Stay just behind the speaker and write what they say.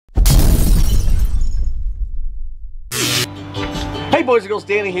Hey boys and girls,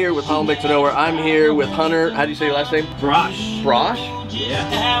 Danny here with Hollenbeck to Nowhere. I'm here with Hunter. How do you say your last name? Brosh. Brosh?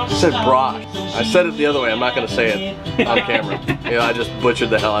 Yeah. I said Brosh. I said it the other way. I'm not going to say it on camera. I just butchered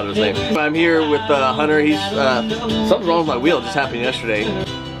the hell out of his name. I'm here with Hunter. He's something's wrong with my wheel. It just happened yesterday.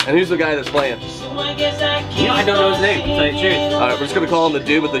 And who's the guy that's playing? You know, I don't know his name, to tell you the truth. Alright, we're just going to call him the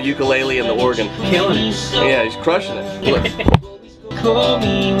dude with the ukulele and the organ. Killing it. Yeah, he's crushing it. Look.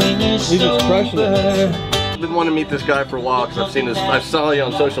 He's just crushing it. I've been wanting to meet this guy for a while because I saw you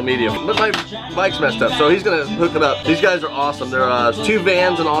on social media, but my bike's messed up, so he's gonna hook it up. These guys are awesome. There are 2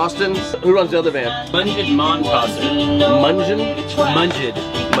 vans in Austin. Who runs the other van? Mungid Montosser. Munjin? Mungid.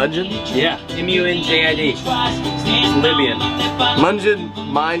 Munjin? Yeah. M-U-N-J-I-D. Libyan. Munjin,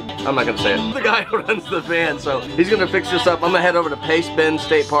 I'm not gonna say it. The guy who runs the van, so he's gonna fix this up. I'm gonna head over to Pace Bend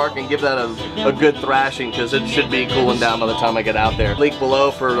State Park and give that a good thrashing because it should be cooling down by the time I get out there. Link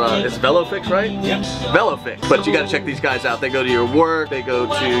below for, it's Velofix, right? Yep. Velofix. But you gotta check these guys out. They go to your work, they go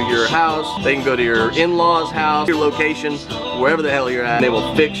to your house, they can go to your in-laws' house, your location, wherever the hell you're at, and they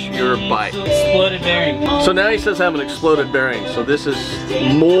will fix your bike. Exploded bearing. So now he says I have an exploded bearing, so this is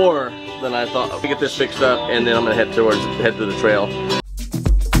more than I thought. I'll get this fixed up and then I'm gonna head to the trail.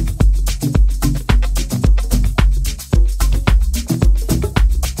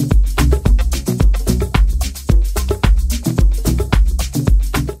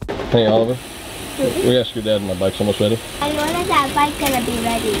 Hey Oliver. We asked your dad and my bike's almost ready. And when is that bike gonna be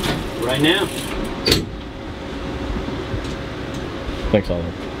ready? Right now. Thanks,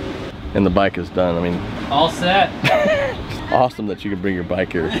 Oliver. And the bike is done. I mean, All set. it's awesome that you can bring your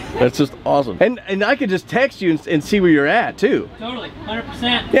bike here. That's just awesome. And I could just text you and see where you're at too. Totally.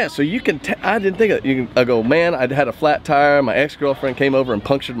 100%. Yeah, so you can. I didn't think of it. I go, man, I had a flat tire. My ex-girlfriend came over and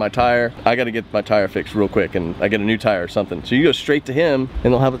punctured my tire. I got to get my tire fixed real quick, and I get a new tire or something. So you go straight to him,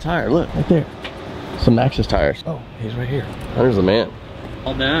 and they'll have a tire. Look, right there. Some Maxxis tires. Oh, he's right here. Hunter's the man.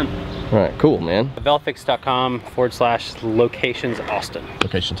 All done. All right, cool, man. Velofix.com/locations Austin.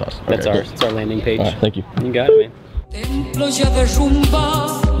 Locations Austin. That's okay, ours. cool. It's our landing page. All right, thank you. You got it, man. Templo ya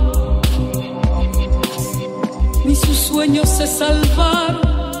derrumba, ni sus sueños se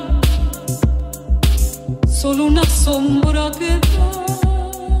salvaron, solo una sombra queda.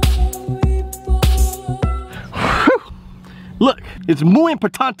 Look, it's muy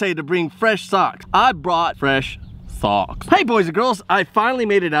importante to bring fresh socks. I brought fresh socks. Hey boys and girls, I finally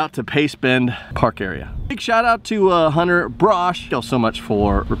made it out to Pace Bend Park area. Big shout out to Hunter Brosh. Thank you so much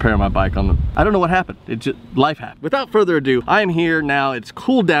for repairing my bike on the, I don't know what happened. It just, life happened. Without further ado, I am here now. It's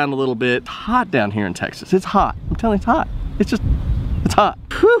cooled down a little bit. It's hot down here in Texas. It's hot. I'm telling you, it's hot. It's hot.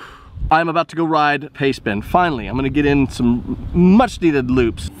 Whew. I'm about to go ride Pace Bend. Finally, I'm gonna get in some much needed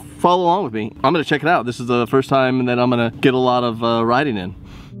loops. Follow along with me. I'm gonna check it out. This is the first time that I'm gonna get a lot of riding in.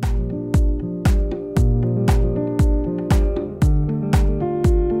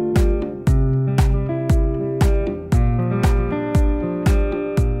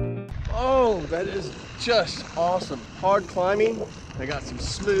 Oh, that is just awesome. Hard climbing. I got some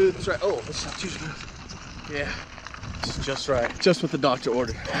smooth, that's right. Oh, it's not too smooth. Yeah, it's just right. Just what the doctor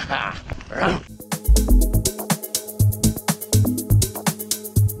ordered.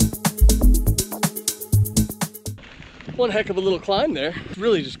 One heck of a little climb there. It's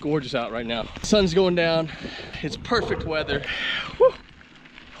really just gorgeous out right now. Sun's going down. It's perfect weather. Woo.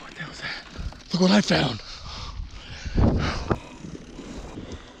 What the hell is that? Look what I found.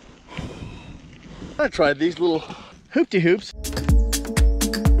 I tried these little hoopty hoops.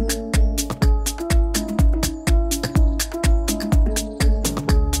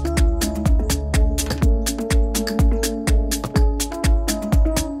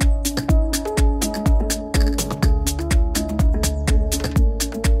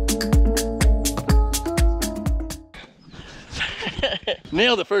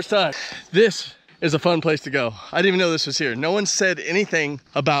 Nailed it first time. This is a fun place to go. I didn't even know this was here. No one said anything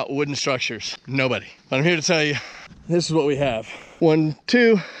about wooden structures. Nobody. But I'm here to tell you, this is what we have. 1,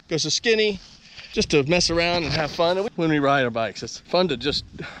 2, goes to skinny, just to mess around and have fun. When we ride our bikes, it's fun to just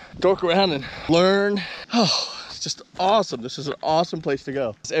dork around and learn. Oh, it's just awesome. This is an awesome place to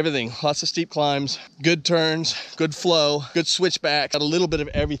go. It's everything, lots of steep climbs, good turns, good flow, good switchback. Got a little bit of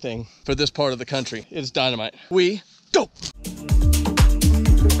everything for this part of the country. It's dynamite. We go.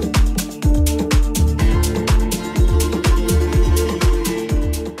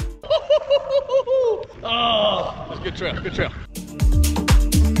 Oh, that's a good trail, good trail.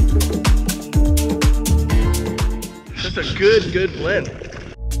 That's a good blend.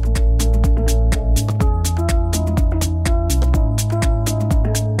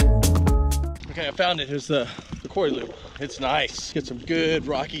 Okay, I found it. Here's the quarry loop. It's nice. Get some good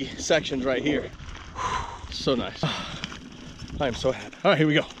rocky sections right here. So nice. I am so happy. All right, here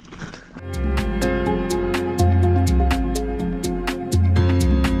we go.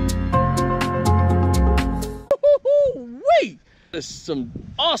 Wait! This is some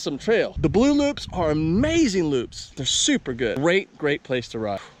awesome trail. The blue loops are amazing loops. They're super good. Great place to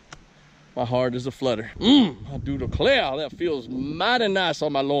ride. My heart is a flutter. I do declare that feels mighty nice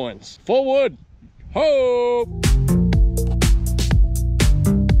on my loins. Forward, ho!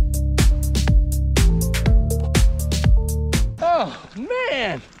 Oh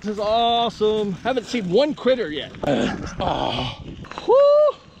man, this is awesome. Haven't seen one critter yet. Oh.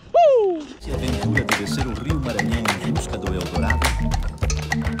 Woo! Se aventura de descer o rio Maranhão em busca do Eldorado,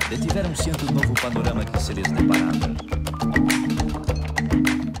 detiveram-se ante o novo panorama que se lhes deparava.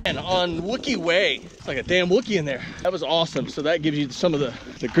 And on Wookiee Way, it's like a damn Wookiee in there. That was awesome. So that gives you some of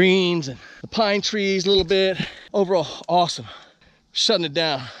the greens and the pine trees a little bit. Overall, awesome. Shutting it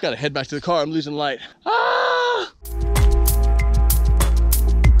down. Gotta head back to the car. I'm losing light. Ah!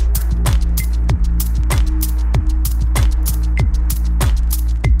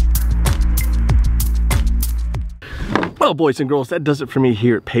 Well, boys and girls, that does it for me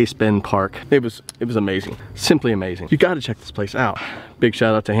here at Pace Bend Park. It was amazing, simply amazing. You got to check this place out. Big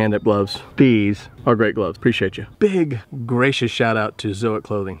shout out to Hand Up Gloves. These are great gloves, appreciate you. Big gracious shout out to Zoic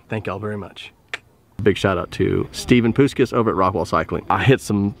Clothing. Thank y'all very much. Big shout out to Steven Puskas over at Rockwall Cycling. I hit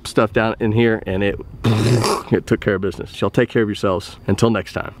some stuff down in here and it took care of business. Y'all take care of yourselves. Until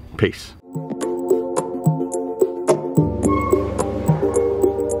next time, peace.